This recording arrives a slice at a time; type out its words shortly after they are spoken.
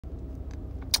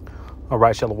All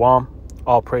right, Shalom.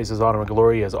 All praises, honor, and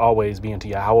glory as always be unto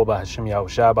Yahweh, Bahashem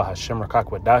Yahushua, Bahashem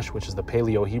Rakakwadash, which is the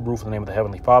Paleo Hebrew for the name of the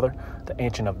Heavenly Father, the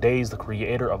Ancient of Days, the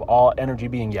Creator of all energy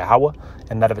being Yahweh,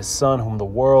 and that of His Son, whom the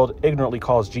world ignorantly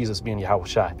calls Jesus, being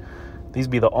Yahushua. These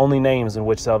be the only names in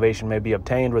which salvation may be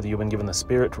obtained, whether you've been given the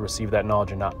Spirit to receive that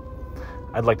knowledge or not.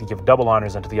 I'd like to give double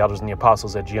honors unto the elders and the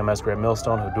apostles at GMS Great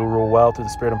Millstone, who do rule well through the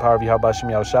Spirit and power of Yahweh, Bahashem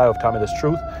Yahushua, who have taught me this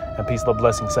truth, and peace, love,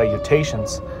 blessing,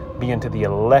 salutations be unto the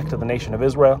elect of the nation of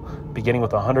Israel, beginning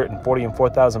with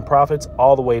 144,000 prophets,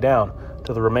 all the way down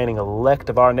to the remaining elect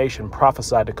of our nation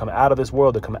prophesied to come out of this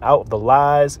world, to come out of the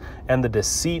lies and the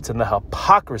deceits and the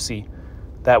hypocrisy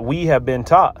that we have been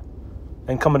taught,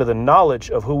 and come into the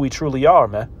knowledge of who we truly are,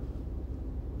 man,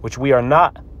 which we are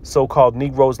not so-called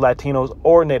Negroes, Latinos,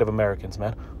 or Native Americans,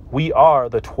 man. We are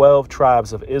the 12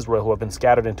 tribes of Israel who have been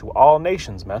scattered into all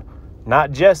nations, man, not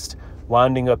just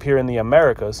winding up here in the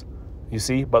Americas, you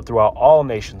see, but throughout all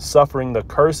nations, suffering the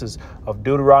curses of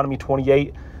Deuteronomy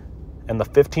 28 and the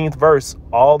 15th verse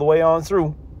all the way on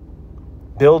through,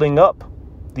 building up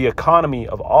the economy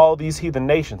of all these heathen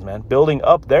nations, man, building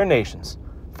up their nations,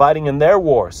 fighting in their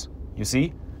wars, you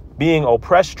see, being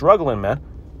oppressed, struggling, man.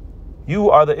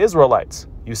 You are the Israelites,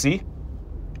 you see.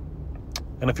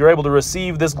 And if you're able to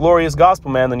receive this glorious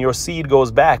gospel, man, then your seed goes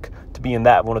back to being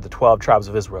that one of the 12 tribes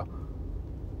of Israel.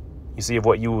 You see, of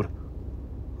what you would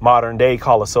modern day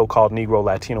call a so-called Negro,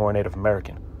 Latino, or Native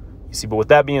American. You see, but with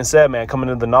that being said, man, coming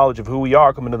into the knowledge of who we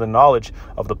are, coming into the knowledge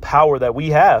of the power that we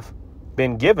have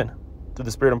been given through the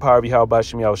Spirit and power of Yahweh,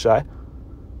 Bahashem Yahushua,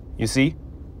 you see,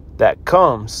 that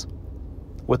comes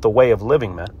with the way of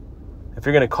living, man. If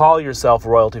you're going to call yourself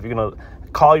royalty, if you're going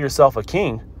to call yourself a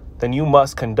king, then you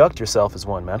must conduct yourself as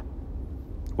one, man,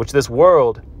 which this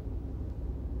world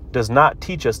does not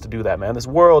teach us to do that, man. This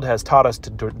world has taught us to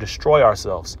destroy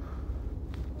ourselves.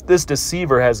 This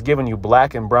deceiver has given you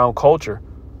black and brown culture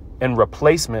in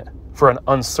replacement for an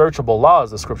unsearchable law, as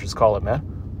the scriptures call it,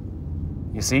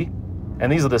 man. You see?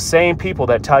 And these are the same people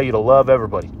that tell you to love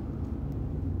everybody.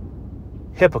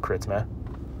 Hypocrites, man.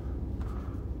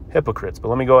 Hypocrites. But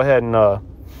let me go ahead and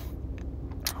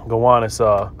go on. It's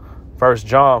 1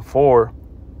 John 4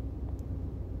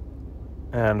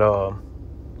 and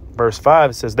verse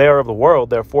 5. It says, "They are of the world,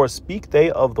 therefore speak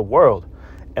they of the world,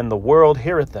 and the world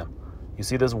heareth them." You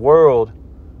see, this world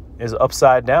is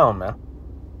upside down, man.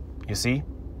 You see?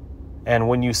 And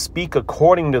when you speak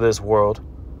according to this world,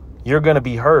 you're going to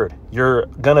be heard. You're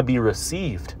going to be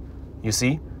received. You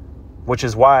see? Which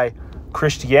is why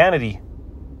Christianity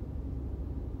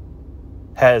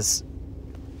has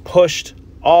pushed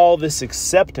all this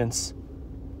acceptance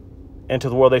into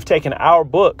the world. They've taken our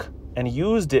book and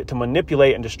used it to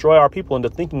manipulate and destroy our people into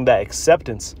thinking that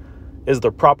acceptance is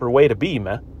the proper way to be,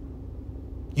 man.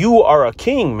 You are a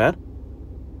king, man.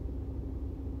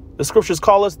 The scriptures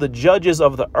call us the judges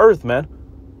of the earth, man.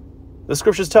 The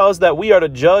scriptures tell us that we are to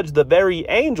judge the very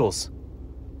angels.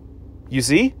 You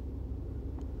see?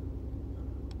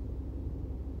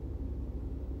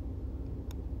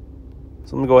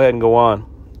 So let me go ahead and go on.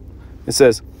 It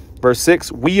says, verse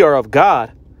 6, "We are of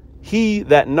God. He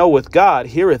that knoweth God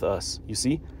heareth us." You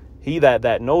see? He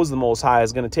that knows the Most High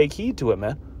is going to take heed to it,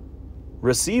 man.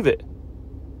 Receive it.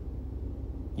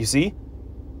 You see,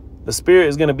 the Spirit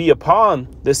is going to be upon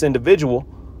this individual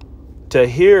to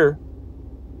hear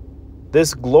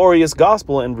this glorious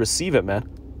gospel and receive it, man.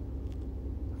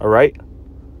 All right.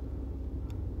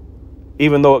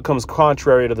 Even though it comes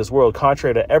contrary to this world,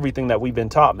 contrary to everything that we've been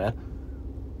taught, man.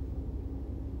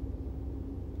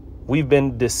 We've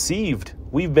been deceived.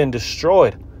 We've been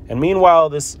destroyed. And meanwhile,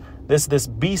 this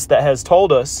beast that has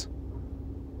told us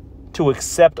to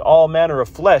accept all manner of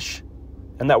flesh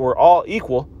and that we're all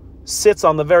equal sits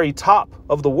on the very top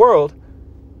of the world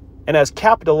and has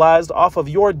capitalized off of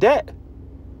your debt.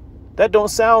 That don't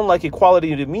sound like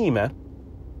equality to me, man.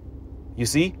 You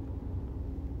see?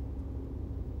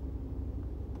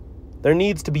 There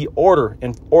needs to be order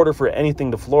in order for anything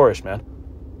to flourish, man.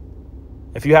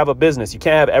 If you have a business, you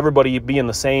can't have everybody be in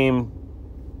the same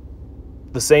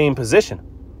position.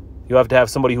 You have to have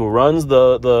somebody who runs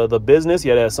the business.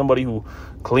 You have to have somebody who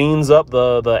cleans up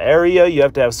the area. You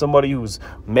have to have somebody who's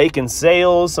making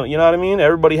sales. So, you know what I mean?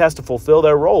 Everybody has to fulfill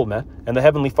their role, man. And the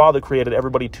Heavenly Father created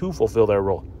everybody to fulfill their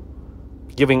role,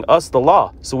 giving us the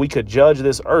law so we could judge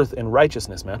this earth in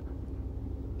righteousness, man.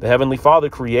 The Heavenly Father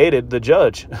created the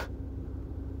judge.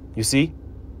 You see?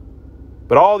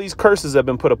 But all these curses have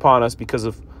been put upon us because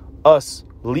of us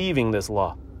leaving this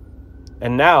law.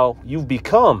 And now you've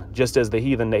become just as the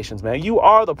heathen nations, man. You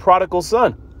are the prodigal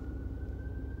son.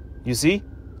 You see?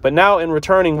 But now in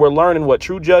returning, we're learning what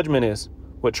true judgment is,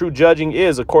 what true judging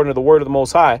is according to the word of the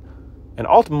Most High. and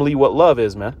ultimately what love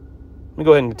is, man. Let me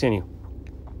go ahead and continue.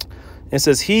 It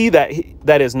says, he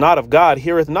that is not of God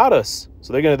heareth not us.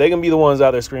 So they're gonna be the ones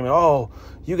out there screaming, oh,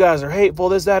 you guys are hateful,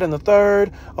 this, that, and the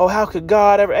third. Oh, how could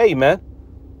God ever? Hey, man.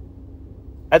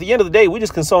 At the end of the day, we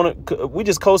just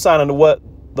co-sign into what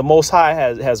the Most High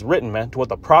has written, man, to what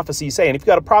the prophecies say. And if you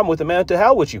got a problem with it, man, to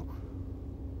hell with you.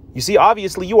 You see,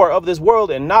 obviously you are of this world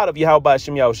and not of Yahweh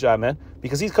Hashem Yahushua, man,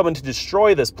 because he's coming to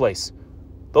destroy this place.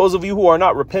 Those of you who are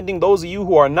not repenting, those of you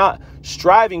who are not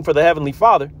striving for the Heavenly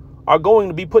Father are going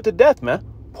to be put to death, man.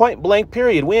 Point blank,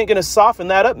 period. We ain't going to soften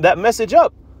that message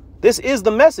up. This is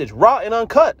the message, raw and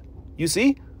uncut. You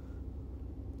see?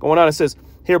 Going on, it says,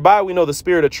 hereby we know the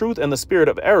spirit of truth and the spirit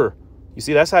of error. You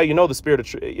see, that's how you know the spirit of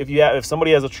truth. If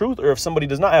somebody has the truth or if somebody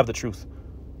does not have the truth.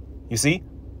 You see?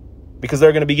 Because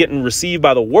they're going to be getting received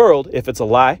by the world if it's a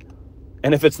lie.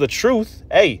 And if it's the truth,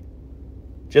 hey,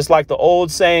 just like the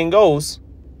old saying goes,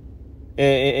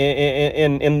 if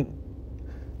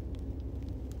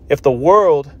the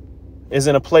world is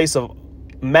in a place of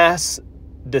mass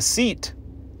deceit,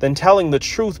 then telling the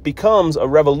truth becomes a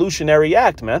revolutionary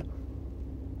act, man.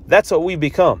 That's what we've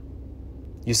become.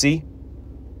 You see?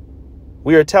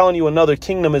 We are telling you another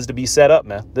kingdom is to be set up,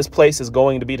 man. This place is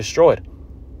going to be destroyed.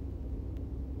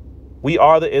 We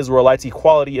are the Israelites.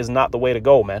 Equality is not the way to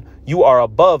go, man. You are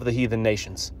above the heathen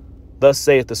nations. Thus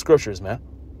saith the scriptures, man.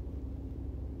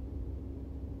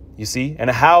 You see? And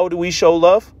how do we show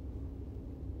love?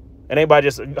 It ain't by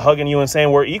just hugging you and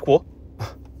saying we're equal.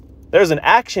 There's an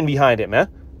action behind it, man.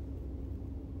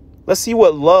 Let's see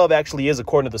what love actually is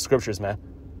according to the scriptures, man.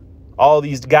 All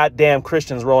these goddamn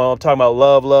Christians rolling up talking about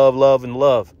love, love, love, and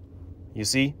love. You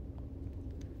see?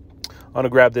 I'm going to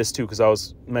grab this too because I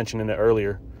was mentioning it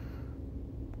earlier.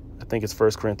 I think it's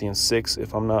 1 Corinthians 6,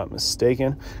 if I'm not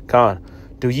mistaken. Con,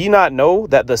 do ye not know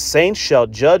that the saints shall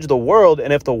judge the world,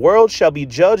 and if the world shall be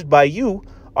judged by you,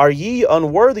 are ye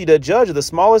unworthy to judge the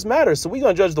smallest matters? So we're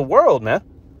going to judge the world, man.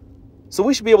 So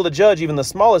we should be able to judge even the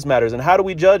smallest matters. And how do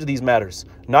we judge these matters?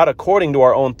 Not according to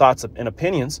our own thoughts and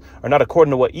opinions, or not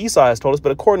according to what Esau has told us,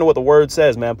 but according to what the word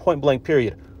says, man. Point blank,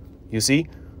 period. You see?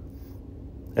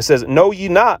 It says, know ye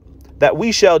not that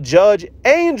we shall judge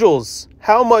angels?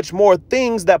 How much more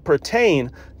things that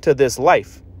pertain to this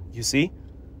life? You see?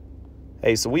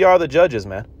 Hey, so we are the judges,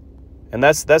 man. And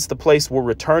that's the place we're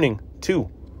returning to.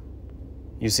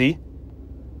 You see?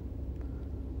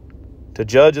 To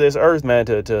judge this earth, man,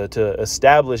 to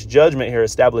establish judgment here,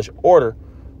 establish order,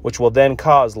 which will then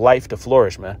cause life to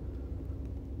flourish, man.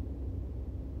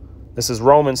 This is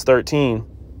Romans 13.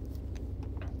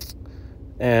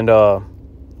 And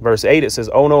verse 8, it says,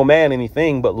 owe no man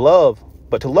anything but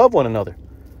to love one another.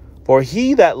 For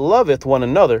he that loveth one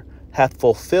another hath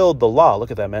fulfilled the law.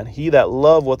 Look at that, man. He that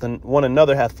loveth one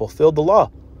another hath fulfilled the law.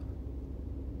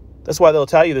 That's why they'll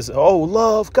tell you this. Oh,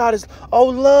 love. God is. Oh,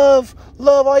 love.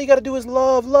 Love. All you got to do is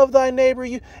love. Love thy neighbor.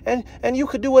 And you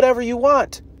could do whatever you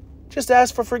want. Just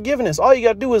ask for forgiveness. All you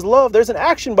got to do is love. There's an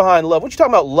action behind love. What you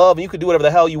talking about love and you could do whatever the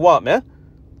hell you want, man?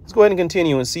 Let's go ahead and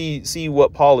continue and see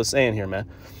what Paul is saying here, man.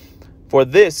 For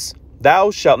this, thou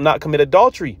shalt not commit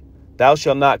adultery. Thou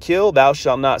shalt not kill. Thou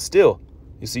shalt not steal.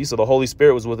 You see, so the Holy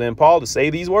Spirit was within Paul to say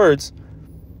these words.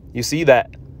 You see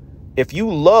that if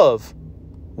you love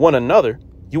one another,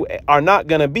 you are not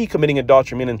going to be committing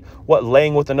adultery, meaning what?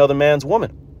 Laying with another man's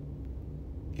woman.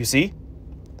 You see,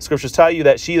 the scriptures tell you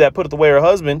that she that putteth away her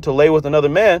husband to lay with another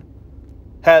man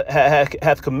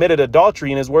hath committed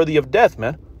adultery and is worthy of death,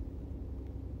 man.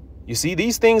 You see,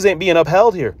 these things ain't being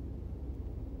upheld here.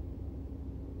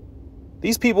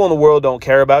 These people in the world don't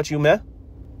care about you, man.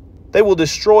 They will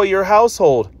destroy your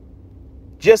household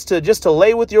just to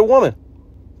lay with your woman,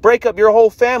 break up your whole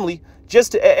family.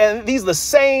 And these are the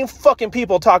same fucking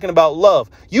people talking about love.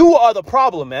 You are the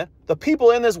problem, man. The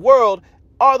people in this world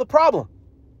are the problem.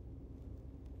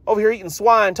 Over here eating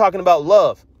swine, talking about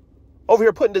love. Over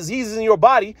here putting diseases in your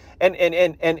body and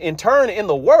in turn in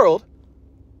the world,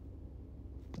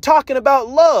 talking about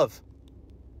love.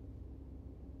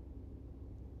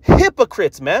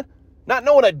 Hypocrites, man. Not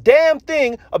knowing a damn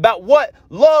thing about what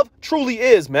love truly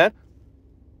is, man.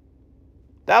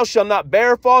 Thou shalt not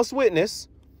bear false witness.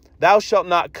 Thou shalt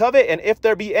not covet, and if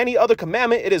there be any other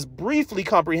commandment, it is briefly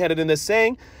comprehended in this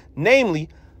saying, namely,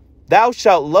 thou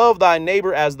shalt love thy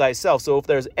neighbor as thyself. So if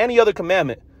there's any other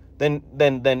commandment, then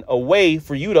a way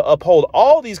for you to uphold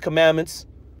all these commandments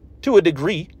to a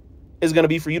degree is going to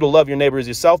be for you to love your neighbor as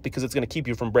yourself, because it's going to keep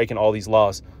you from breaking all these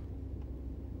laws.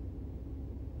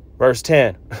 Verse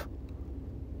 10,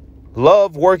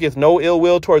 love worketh no ill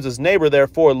will towards his neighbor,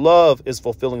 therefore love is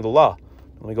fulfilling the law.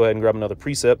 Let me go ahead and grab another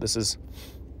precept. This is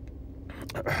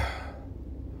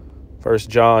 1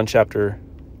 John chapter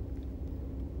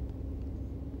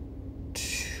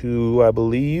 2, I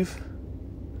believe.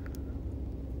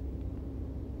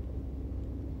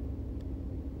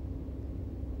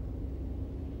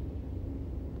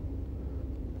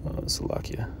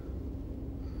 Salakia.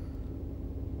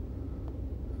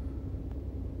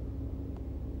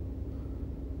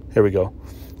 Here we go.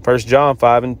 1 John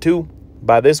 5:2.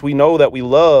 By this we know that we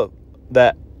love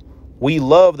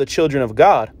the children of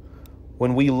God.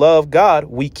 When we love God,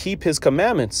 we keep his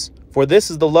commandments. For this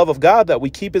is the love of God, that we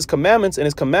keep his commandments, and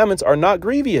his commandments are not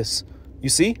grievous. You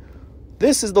see,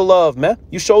 this is the love, man.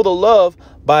 You show the love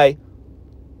by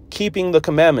keeping the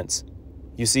commandments.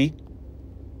 You see,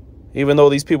 even though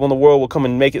these people in the world will come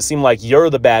and make it seem like you're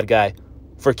the bad guy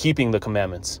for keeping the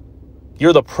commandments.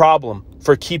 You're the problem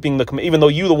for keeping the commandments, even though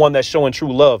you're the one that's showing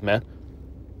true love, man.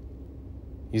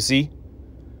 You see?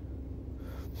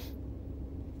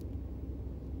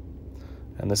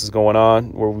 And this is going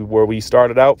on where we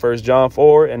started out, 1 John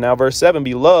 4, and now verse 7.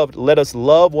 Beloved, let us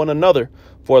love one another,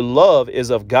 for love is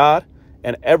of God,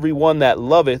 and everyone that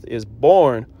loveth is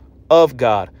born of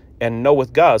God and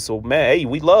knoweth God. So, man, hey,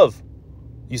 we love.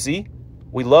 You see,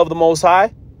 we love the Most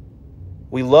High.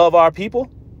 We love our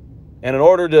people. And in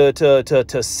order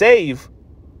to save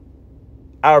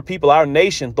our people, our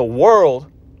nation, the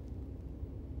world,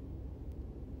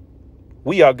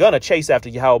 we are going to chase after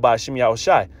Yahweh Ba'ashem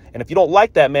Yahushai. And if you don't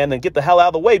like that, man, then get the hell out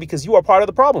of the way, because you are part of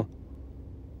the problem.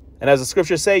 And as the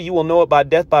scriptures say, you will know it by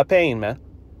death, by pain, man.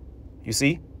 You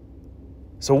see?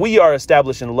 So we are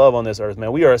establishing love on this earth,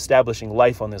 man. We are establishing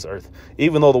life on this earth,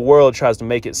 even though the world tries to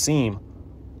make it seem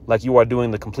like you are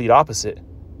doing the complete opposite.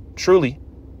 Truly,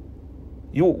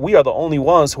 we are the only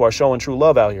ones who are showing true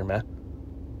love out here, man.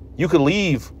 You could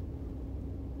leave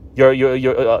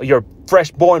your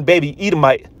fresh born baby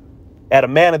Edomite at a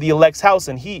man of the elect's house,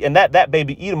 and that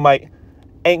baby Edomite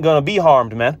ain't gonna be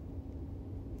harmed, man.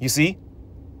 You see?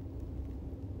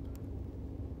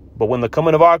 But when the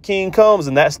coming of our king comes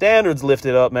and that standard's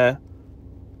lifted up, man,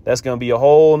 that's gonna be a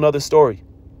whole nother story.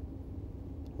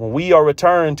 When we are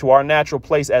returned to our natural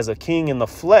place as a king in the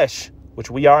flesh,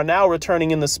 which we are now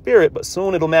returning in the spirit, but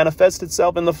soon it'll manifest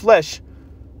itself in the flesh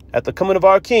at the coming of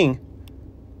our king,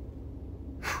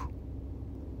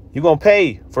 you're going to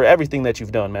pay for everything that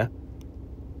you've done, man.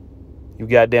 You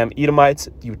goddamn Edomites,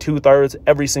 you 2/3,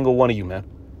 every single one of you, man.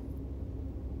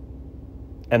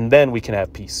 And then we can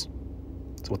have peace.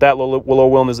 So with that, Lord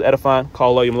willing is edifying.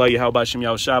 Call Allah Yamla Yahweh Ba'ashem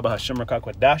Yahushua Ba'ashem Rakak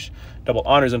Wadash. Double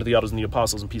honors unto the elders and the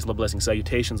apostles, and peace, love, blessings,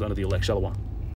 salutations unto the elect. Shalom.